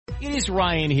It is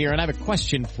Ryan here, and I have a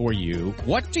question for you.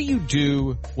 What do you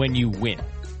do when you win?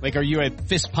 Like, are you a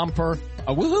fist pumper,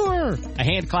 a woohooer, a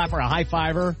hand clapper, a high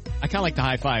fiver? I kind of like the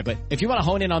high five, but if you want to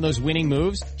hone in on those winning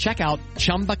moves, check out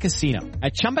Chumba Casino.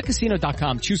 At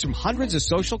ChumbaCasino.com, choose from hundreds of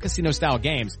social casino-style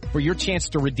games for your chance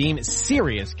to redeem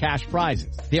serious cash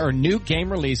prizes. There are new game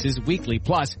releases weekly,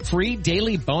 plus free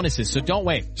daily bonuses. So don't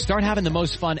wait. Start having the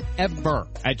most fun ever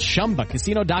at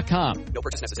ChumbaCasino.com. No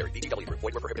purchase necessary. VGW Group.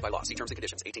 Void where prohibited by law. See terms and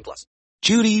conditions. 18+.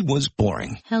 Judy was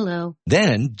boring. Hello.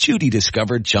 Then Judy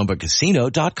discovered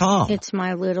ChumbaCasino.com. It's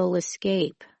my little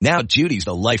escape. Now Judy's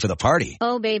the life of the party.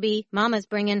 Oh, baby, mama's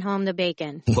bringing home the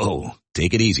bacon. Whoa,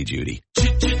 take it easy, Judy.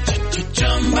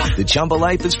 The Chumba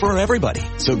life is for everybody.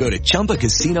 So go to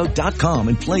ChumbaCasino.com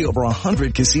and play over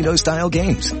 100 casino-style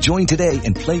games. Join today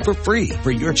and play for free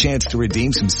for your chance to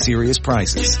redeem some serious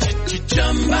prizes.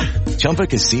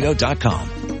 ChumbaCasino.com.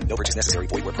 No purchase necessary.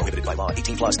 Void where prohibited by law.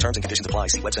 18+. Terms and conditions apply.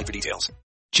 See website for details.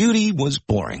 Judy was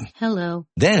boring. Hello.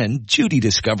 Then Judy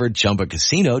discovered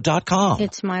ChumbaCasino.com.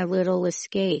 It's my little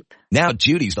escape. Now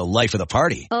Judy's the life of the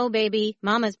party. Oh, baby,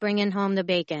 mama's bringing home the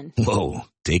bacon. Whoa,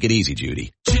 take it easy,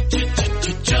 Judy.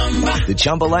 The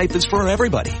Chumba life is for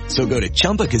everybody. So go to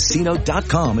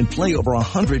ChumbaCasino.com and play over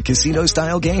 100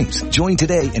 casino-style games. Join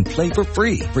today and play for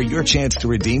free for your chance to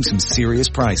redeem some serious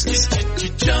prizes.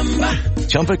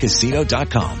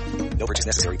 ChumbaCasino.com. No purchase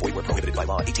necessary. Void where prohibited by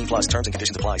law. 18+. Terms and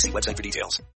conditions apply. See website for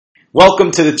details.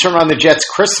 Welcome to the Turn on the Jets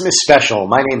Christmas special.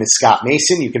 My name is Scott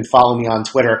Mason. You can follow me on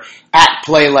Twitter at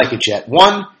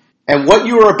PlayLikeAJet1. And what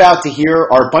you are about to hear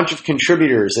are a bunch of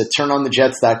contributors at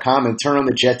TurnOnTheJets.com and Turn on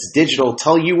the Jets Digital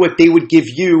tell you what they would give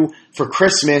you for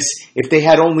Christmas if they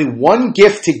had only one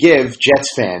gift to give Jets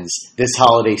fans this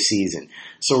holiday season.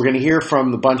 So we're going to hear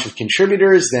from a bunch of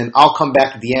contributors, then I'll come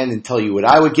back at the end and tell you what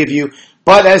I would give you.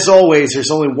 But as always,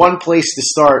 there's only one place to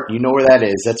start. You know where that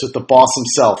is. That's with the boss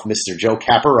himself, Mr. Joe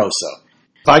Caparoso.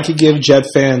 If I could give Jet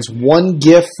fans one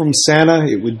gift from Santa,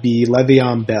 it would be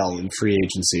Le'Veon Bell in free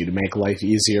agency to make life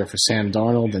easier for Sam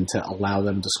Darnold and to allow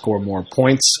them to score more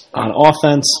points on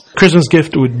offense. Christmas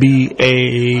gift would be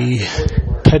a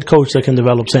head coach that can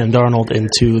develop Sam Darnold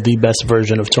into the best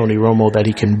version of Tony Romo that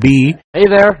he can be. Hey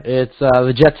there, it's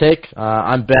the Jet Take.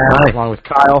 I'm Ben, along with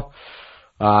Kyle.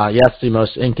 Yes, the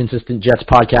most inconsistent Jets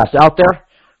podcast out there.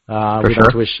 We'd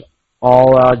like to wish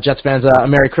all Jets fans a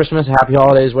Merry Christmas, Happy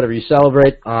Holidays, whatever you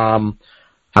celebrate. Scott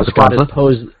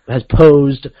has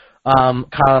posed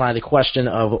Kyle and I the question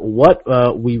of what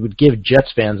we would give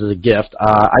Jets fans as a gift.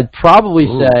 I'd probably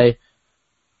say,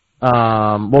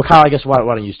 well, Kyle, I guess why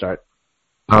don't you start?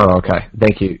 Oh, okay.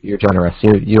 Thank you. You're generous.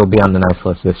 You'll be on the nice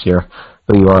list this year.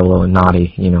 But you are a little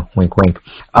naughty, wink, wink.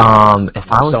 If I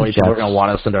was so the Jets, we're going to want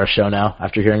to listen to our show now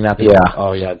after hearing that? Yeah.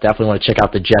 Oh, yeah. Definitely want to check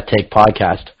out the Jet Take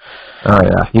podcast. Oh,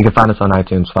 yeah. You can find us on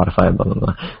iTunes, Spotify, blah, blah,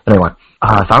 blah. Anyway,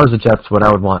 if I was the Jets, what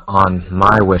I would want on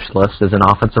my wish list is an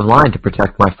offensive line to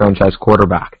protect my franchise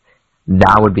quarterback.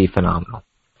 That would be phenomenal.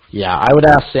 Yeah, I would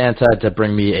ask Santa to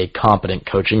bring me a competent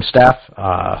coaching staff.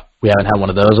 We haven't had one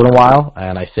of those in a while,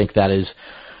 and I think that is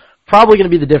probably going to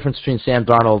be the difference between Sam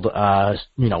Darnold,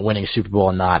 winning a Super Bowl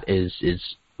and not is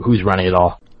who's running it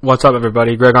all. What's up,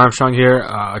 everybody? Greg Armstrong here,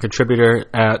 a contributor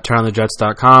at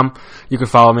TurnOnTheJets.com. You can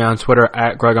follow me on Twitter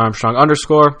at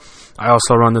GregArmstrong_. I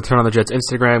also run the Turn on the Jets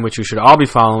Instagram, which you should all be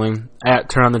following, at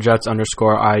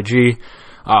TurnOnTheJets_IG.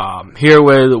 Here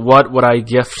with what would I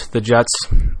gift the Jets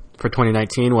for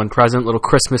 2019, one present, little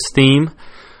Christmas theme.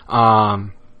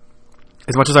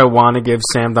 As much as I want to give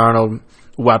Sam Darnold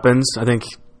weapons, I think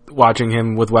watching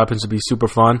him with weapons would be super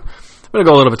fun. I'm going to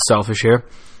go a little bit selfish here.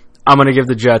 I'm going to give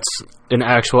the Jets an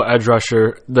actual edge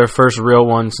rusher, their first real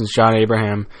one since John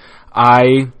Abraham.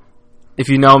 If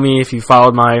you know me, if you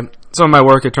followed some of my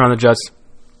work at Turn on the Jets,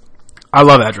 I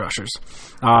love edge rushers.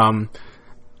 I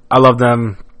love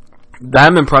them.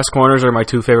 Them and press corners are my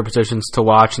two favorite positions to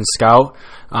watch and scout.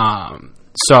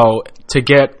 So to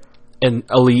get an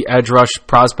elite edge rush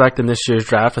prospect in this year's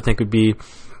draft, I think would be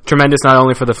tremendous, not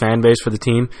only for the fan base, for the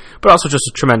team, but also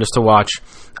just tremendous to watch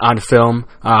on film.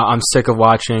 I'm sick of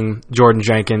watching Jordan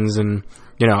Jenkins, and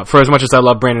for as much as I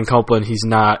love Brandon Copeland, he's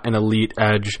not an elite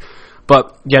edge.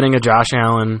 But getting a Josh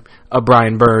Allen, a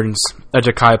Brian Burns, a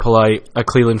Ja'Kai Polite, a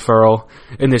Cleveland Ferrell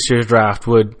in this year's draft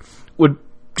would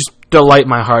just delight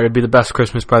my heart. It'd be the best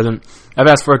Christmas present. I've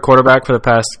asked for a quarterback for the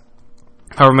past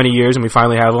however many years, and we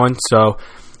finally have one. So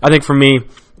I think for me,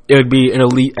 it would be an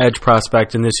elite edge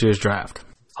prospect in this year's draft.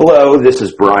 Hello, this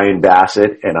is Brian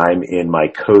Bassett, and I'm in my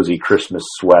cozy Christmas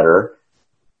sweater,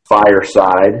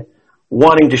 fireside,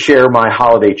 wanting to share my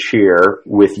holiday cheer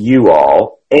with you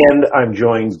all. And I'm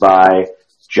joined by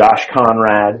Josh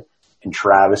Conrad and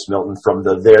Travis Milton from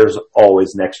the There's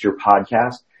Always Next Year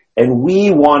podcast. And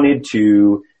we wanted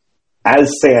to,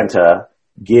 as Santa,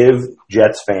 give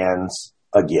Jets fans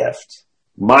a gift.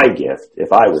 My gift,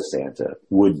 if I was Santa,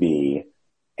 would be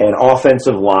an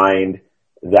offensive line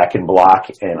that can block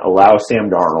and allow Sam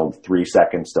Darnold 3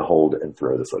 seconds to hold and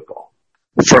throw the football.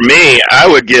 For me, I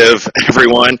would give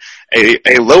everyone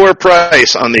a lower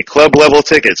price on the club level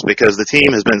tickets because the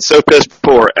team has been so piss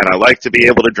poor, and I like to be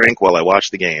able to drink while I watch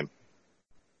the game.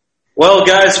 Well,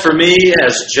 guys, for me,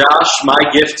 as Josh, my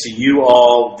gift to you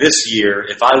all this year,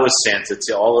 if I was Santa,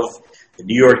 to all of the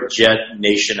New York Jet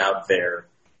Nation out there,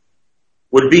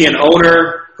 would be an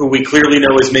owner who we clearly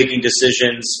know is making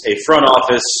decisions, a front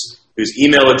office whose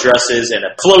email addresses, and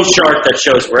a flow chart that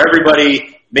shows where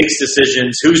everybody makes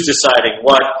decisions, who's deciding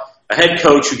what, a head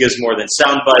coach who gives more than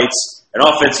sound bites, an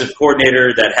offensive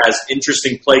coordinator that has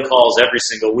interesting play calls every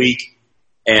single week,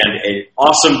 and an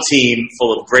awesome team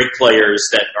full of great players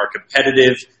that are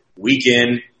competitive week in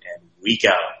and week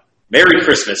out. Merry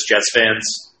Christmas, Jets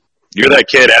fans. You're that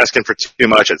kid asking for too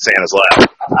much at Santa's lap.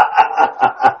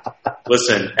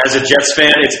 Listen, as a Jets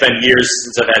fan, it's been years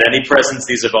since I've had any presents.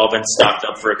 These have all been stocked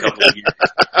up for a couple of years.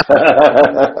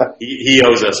 He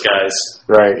owes us, guys.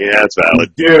 Right. Yeah, that's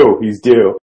valid. He's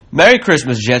due. Merry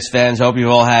Christmas, Jets fans. Hope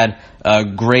you've all had a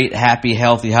great, happy,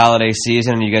 healthy holiday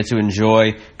season and you get to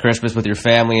enjoy Christmas with your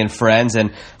family and friends,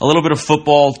 and a little bit of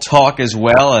football talk as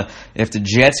well. If the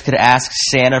Jets could ask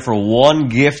Santa for one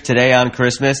gift today on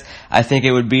Christmas, I think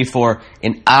it would be for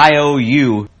an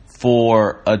IOU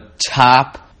for a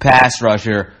top pass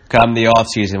rusher come the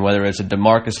offseason, whether it's a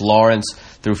DeMarcus Lawrence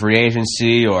through free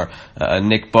agency or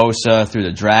Nick Bosa through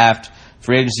the draft.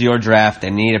 Free agency or draft,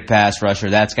 they need a pass rusher.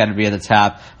 That's got to be at the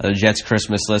top of the Jets'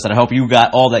 Christmas list. And I hope you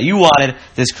got all that you wanted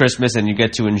this Christmas and you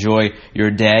get to enjoy your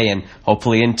day. And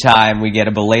hopefully in time we get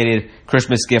a belated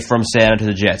Christmas gift from Santa to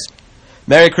the Jets.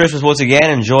 Merry Christmas once again.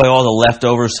 Enjoy all the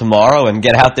leftovers tomorrow and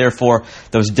get out there for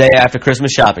those day after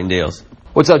Christmas shopping deals.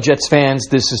 What's up, Jets fans?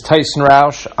 This is Tyson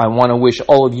Roush. I want to wish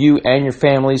all of you and your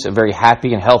families a very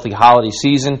happy and healthy holiday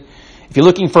season. If you're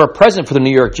looking for a present for the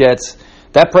New York Jets,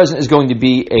 that present is going to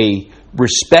be a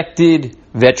respected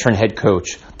veteran head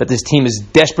coach that this team is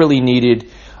desperately needed.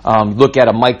 Look at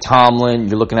a Mike Tomlin,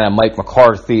 you're looking at a Mike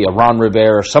McCarthy, a Ron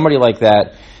Rivera, somebody like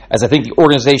that, as I think the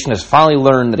organization has finally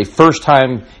learned that a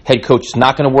first-time head coach is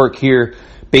not going to work here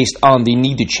based on the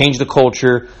need to change the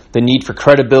culture, the need for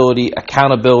credibility,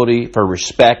 accountability, for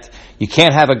respect. You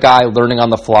can't have a guy learning on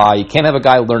the fly. You can't have a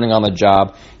guy learning on the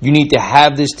job. You need to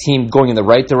have this team going in the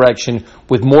right direction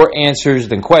with more answers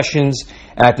than questions.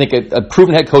 And I think a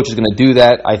proven head coach is going to do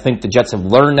that. I think the Jets have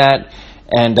learned that.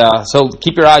 And so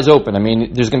keep your eyes open. I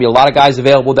mean, there's going to be a lot of guys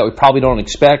available that we probably don't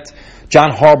expect.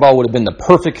 John Harbaugh would have been the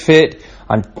perfect fit.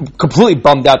 I'm completely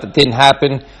bummed out that didn't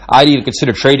happen. I'd even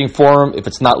consider trading for him if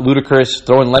it's not ludicrous,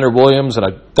 throwing Leonard Williams and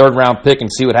a third-round pick and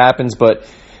see what happens. But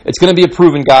it's going to be a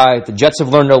proven guy. The Jets have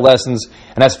learned their lessons,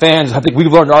 and as fans, I think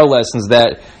we've learned our lessons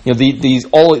that these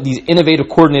innovative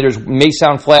coordinators may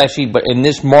sound flashy, but in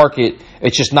this market,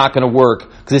 it's just not going to work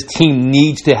because this team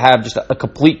needs to have just a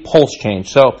complete pulse change.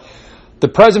 So the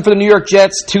present for the New York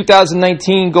Jets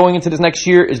 2019 going into this next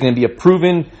year is going to be a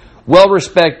proven,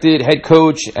 well-respected head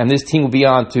coach, and this team will be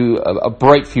on to a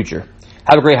bright future.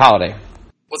 Have a great holiday.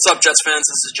 What's up, Jets fans?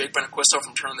 This is Jake Benaquisto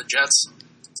from Turn on the Jets.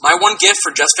 My one gift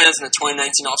for Jets fans in the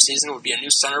 2019 offseason would be a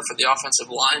new center for the offensive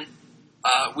line.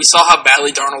 We saw how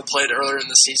badly Darnold played earlier in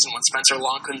the season when Spencer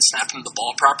Long couldn't snap him the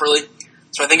ball properly.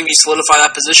 So I think if you solidify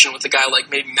that position with a guy like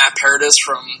maybe Matt Paradis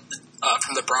from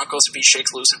the Broncos, if he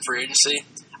shakes loose in free agency,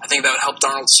 I think that would help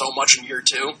Darnold so much in year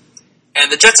two. And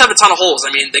the Jets have a ton of holes.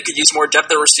 I mean, they could use more depth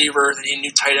at receiver, they need a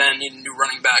new tight end, need a new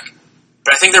running back.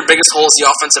 But I think their biggest hole is the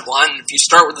offensive line. And if you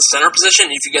start with the center position,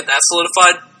 if you get that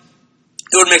solidified,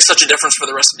 it would make such a difference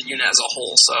for the rest of the unit as a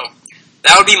whole. So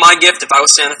that would be my gift if I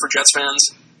was Santa for Jets fans.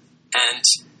 And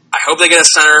I hope they get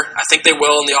a center. I think they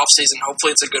will in the offseason.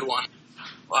 Hopefully it's a good one.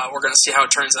 We're going to see how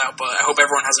it turns out, but I hope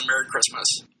everyone has a Merry Christmas.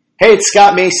 Hey, it's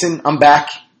Scott Mason. I'm back.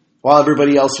 While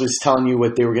everybody else was telling you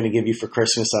what they were going to give you for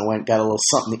Christmas, I went, got a little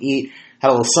something to eat, had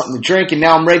a little something to drink, and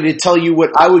now I'm ready to tell you what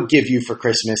I would give you for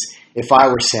Christmas if I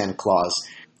were Santa Claus.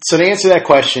 So to answer that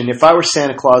question, if I were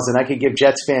Santa Claus and I could give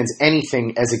Jets fans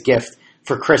anything as a gift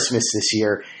for Christmas this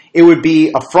year, it would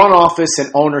be a front office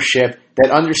and ownership that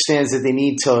understands that they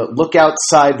need to look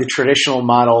outside the traditional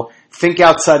model, think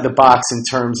outside the box in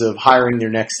terms of hiring their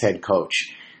next head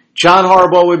coach. John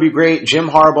Harbaugh would be great. Jim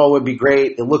Harbaugh would be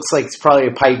great. It looks like it's probably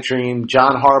a pipe dream.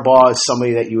 John Harbaugh is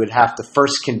somebody that you would have to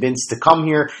first convince to come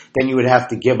here. Then you would have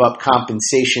to give up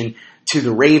compensation to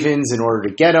the Ravens in order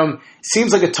to get him.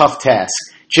 Seems like a tough task.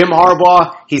 Jim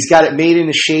Harbaugh, he's got it made in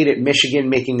the shade at Michigan,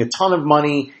 making a ton of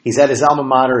money. He's at his alma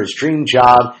mater, his dream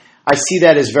job. I see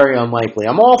that as very unlikely.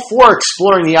 I'm all for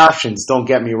exploring the options, don't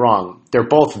get me wrong. They're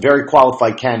both very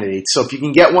qualified candidates, so if you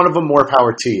can get one of them, more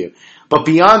power to you. But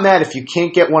beyond that, if you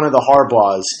can't get one of the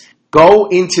Harbaughs, go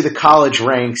into the college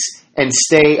ranks and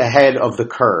stay ahead of the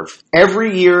curve.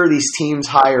 Every year, these teams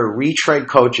hire retread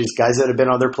coaches, guys that have been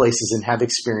other places and have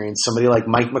experience, somebody like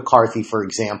Mike McCarthy, for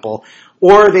example,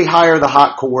 or they hire the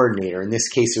hot coordinator. In this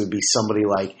case, it would be somebody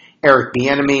like Eric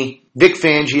Bieniemy, Vic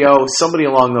Fangio, somebody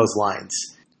along those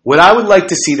lines. What I would like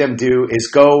to see them do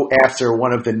is go after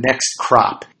one of the next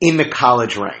crop in the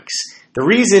college ranks. The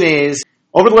reason is,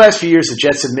 over the last few years, the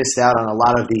Jets have missed out on a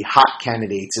lot of the hot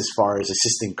candidates as far as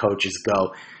assistant coaches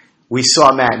go. We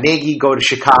saw Matt Nagy go to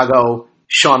Chicago,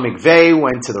 Sean McVay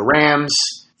went to the Rams,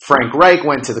 Frank Reich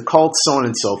went to the Colts, so on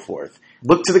and so forth.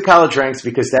 Look to the college ranks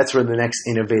because that's where the next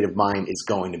innovative mind is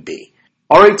going to be.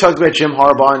 Already talked about Jim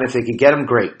Harbaugh, and if they could get him,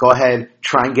 great. Go ahead,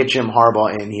 try and get Jim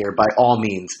Harbaugh in here by all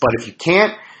means. But if you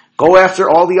can't, go after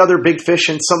all the other big fish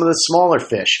and some of the smaller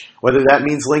fish. Whether that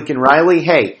means Lincoln Riley,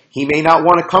 hey, he may not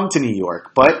want to come to New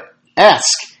York, but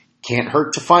ask. Can't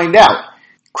hurt to find out.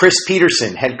 Chris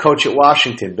Peterson, head coach at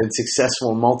Washington, been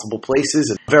successful in multiple places,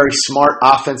 a very smart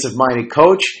offensive-minded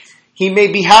coach. He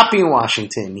may be happy in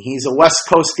Washington. He's a West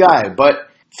Coast guy, but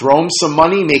throw him some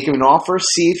money, make him an offer,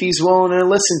 see if he's willing to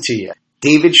listen to you.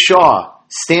 David Shaw,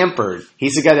 Stanford.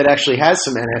 He's a guy that actually has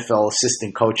some NFL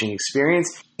assistant coaching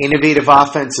experience. Innovative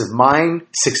offensive mind,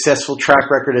 successful track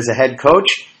record as a head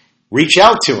coach. Reach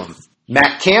out to him.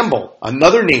 Matt Campbell,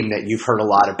 another name that you've heard a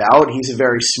lot about. He's a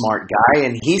very smart guy,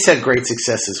 and he's had great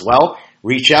success as well.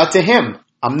 Reach out to him.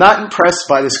 I'm not impressed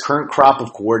by this current crop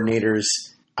of coordinators.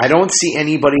 I don't see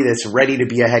anybody that's ready to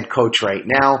be a head coach right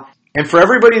now. And for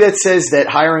everybody that says that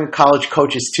hiring a college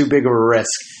coach is too big of a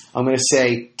risk, I'm going to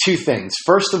say two things.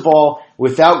 First of all,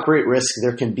 without great risk,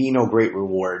 there can be no great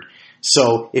reward.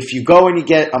 So if you go and you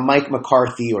get a Mike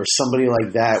McCarthy or somebody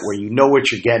like that where you know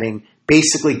what you're getting,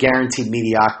 basically guaranteed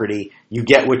mediocrity, you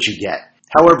get what you get.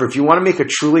 However, if you want to make a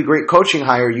truly great coaching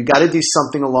hire, you got to do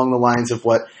something along the lines of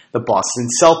what the Boston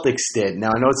Celtics did. Now,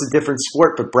 I know it's a different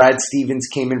sport, but Brad Stevens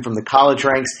came in from the college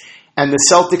ranks, and the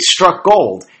Celtics struck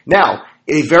gold. Now,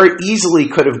 they very easily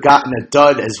could have gotten a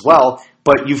dud as well,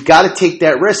 but you've got to take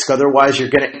that risk. Otherwise, you're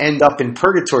going to end up in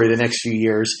purgatory the next few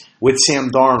years with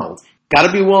Sam Darnold. Got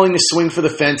to be willing to swing for the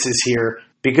fences here,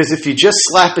 because if you just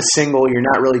slap a single, you're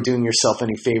not really doing yourself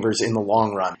any favors in the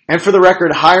long run. And for the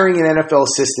record, hiring an NFL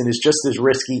assistant is just as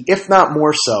risky, if not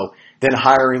more so, than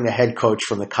hiring a head coach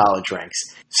from the college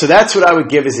ranks. So that's what I would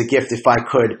give as a gift if I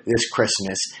could this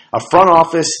Christmas. A front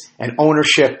office and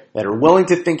ownership that are willing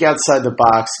to think outside the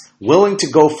box, willing to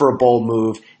go for a bold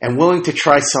move, and willing to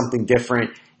try something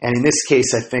different. And in this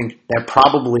case, I think that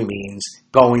probably means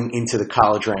going into the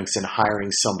college ranks and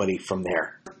hiring somebody from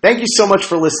there. Thank you so much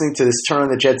for listening to this Turn on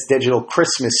the Jets Digital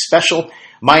Christmas special.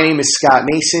 My name is Scott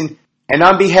Mason, and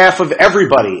on behalf of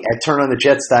everybody at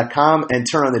TurnOnTheJets.com and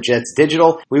Turn on the Jets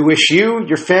Digital, we wish you,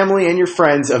 your family, and your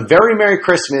friends a very Merry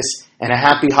Christmas and a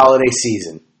happy holiday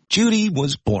season. Judy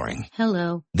was boring.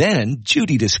 Hello. Then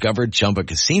Judy discovered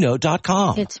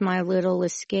ChumbaCasino.com. It's my little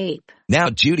escape. Now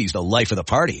Judy's the life of the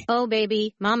party. Oh,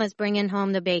 baby, mama's bringing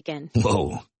home the bacon.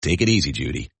 Whoa, take it easy,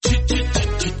 Judy.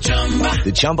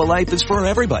 The Chumba life is for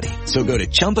everybody. So go to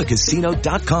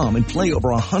ChumbaCasino.com and play over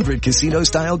 100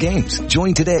 casino-style games.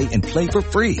 Join today and play for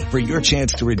free for your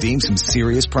chance to redeem some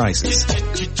serious prizes.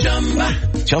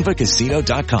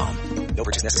 ChumbaCasino.com. No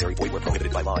purchase necessary. Void where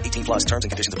prohibited by law. 18 plus terms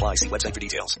and conditions apply. See website for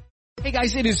details. Hey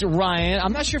guys, it is Ryan.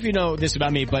 I'm not sure if you know this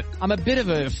about me, but I'm a bit of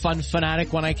a fun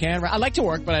fanatic when I can. I like to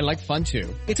work, but I like fun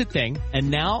too. It's a thing. And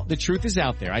now the truth is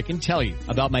out there. I can tell you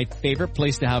about my favorite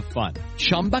place to have fun.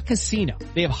 Chumba Casino.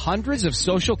 They have hundreds of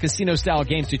social casino style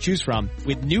games to choose from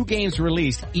with new games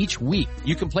released each week.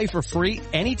 You can play for free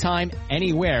anytime,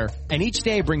 anywhere. And each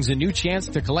day brings a new chance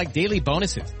to collect daily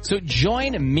bonuses. So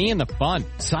join me in the fun.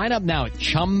 Sign up now at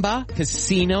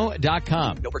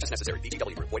ChumbaCasino.com. No purchase necessary.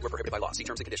 VGW. Void where prohibited by law. See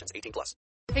terms and conditions. 18 plus.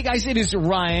 Hey guys, it is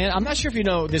Ryan. I'm not sure if you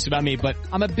know this about me, but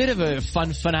I'm a bit of a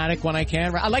fun fanatic when I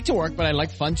can. I like to work, but I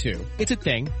like fun too. It's a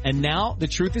thing. And now the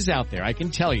truth is out there. I can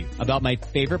tell you about my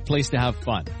favorite place to have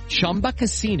fun. Chumba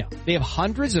Casino. They have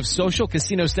hundreds of social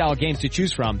casino style games to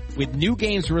choose from with new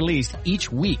games released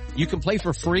each week. You can play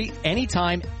for free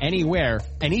anytime, anywhere.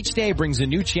 And each day brings a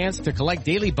new chance to collect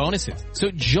daily bonuses. So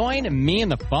join me in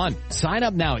the fun. Sign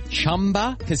up now at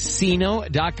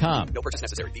ChumbaCasino.com. No purchase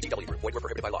necessary. VGW. Void where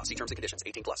prohibited by law. See terms and conditions.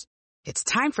 18 plus. It's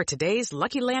time for today's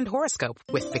Lucky Land horoscope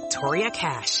with Victoria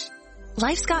Cash.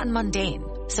 Life's gotten mundane,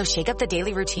 so shake up the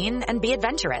daily routine and be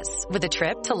adventurous with a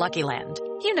trip to Lucky Land.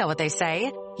 You know what they say.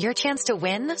 Your chance to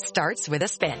win starts with a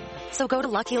spin. So go to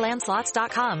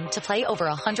LuckyLandSlots.com to play over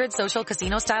 100 social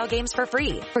casino-style games for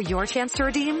free for your chance to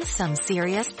redeem some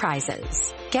serious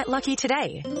prizes. Get lucky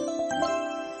today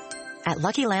at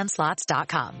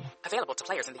LuckyLandSlots.com. Available to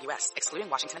players in the U.S., excluding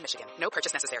Washington and Michigan. No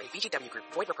purchase necessary. VGW Group.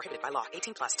 Void where prohibited by law.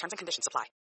 18+. Terms and conditions apply.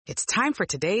 It's time for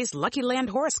today's Lucky Land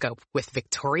horoscope with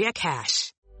Victoria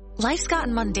Cash. Life's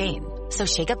gotten mundane, so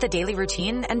shake up the daily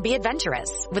routine and be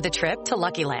adventurous with a trip to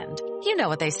Lucky Land. You know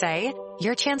what they say.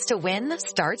 Your chance to win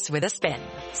starts with a spin.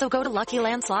 So go to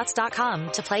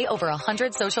LuckyLandSlots.com to play over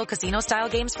 100 social casino-style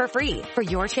games for free for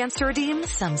your chance to redeem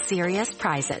some serious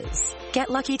prizes.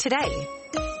 Get lucky today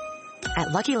at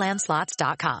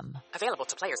LuckyLandSlots.com. Available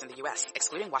to players in the U.S.,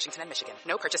 excluding Washington and Michigan.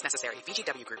 No purchase necessary.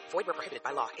 VGW Group. Void where prohibited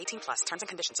by law. 18+. Terms and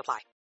conditions apply.